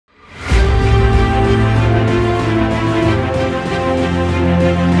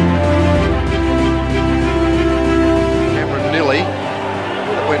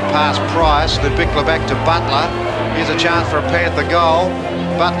bias. The Bickler back to Butler. Here's a chance for a Panther goal.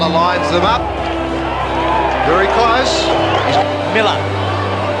 Butler lines them up. Very close. Miller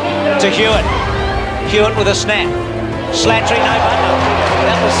to Hewitt. Hewitt with a snap. Slattery, no Butler.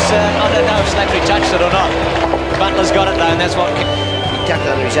 That was, I don't know if Slattery touched it or not. Butler's got it though, and that's what... He ducked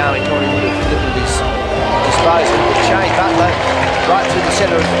under his arm, he thought he would have delivered his disposal with Shane Butler right through the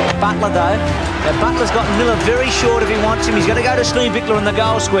centre of... Butler though, now Butler's got Miller very short if he wants him. He's going to go to Shane Butler in the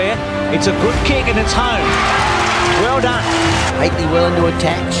goal square. It's a good kick and it's home. Well done. Haley well into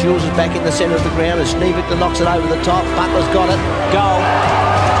attack. Shields is back in the centre of the ground as Shane Butler knocks it over the top. Butler's got it. Goal.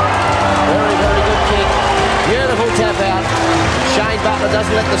 Very, very good kick. Beautiful tap out. Shane Butler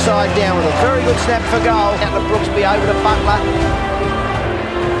doesn't let the side down with a very good snap for goal. Out to Brooksby, over to Butler.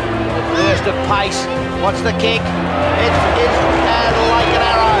 Burst of pace. What's the kick? It is like an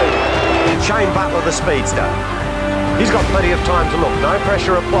arrow. Shane Butler, the speedster. He's got plenty of time to look. No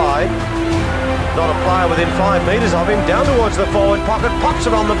pressure applied. Not a player within 5 metres of him. Down towards the forward pocket. Pops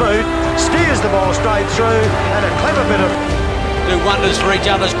it on the boot. Steers the ball straight through. And a clever bit of... Do wonders for each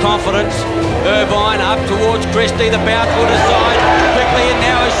other's confidence. Irvine up towards Christie, the bow-footer side. Quickly in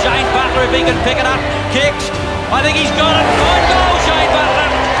now is Shane Butler, if he can pick it up. Kicks. I think he's got it.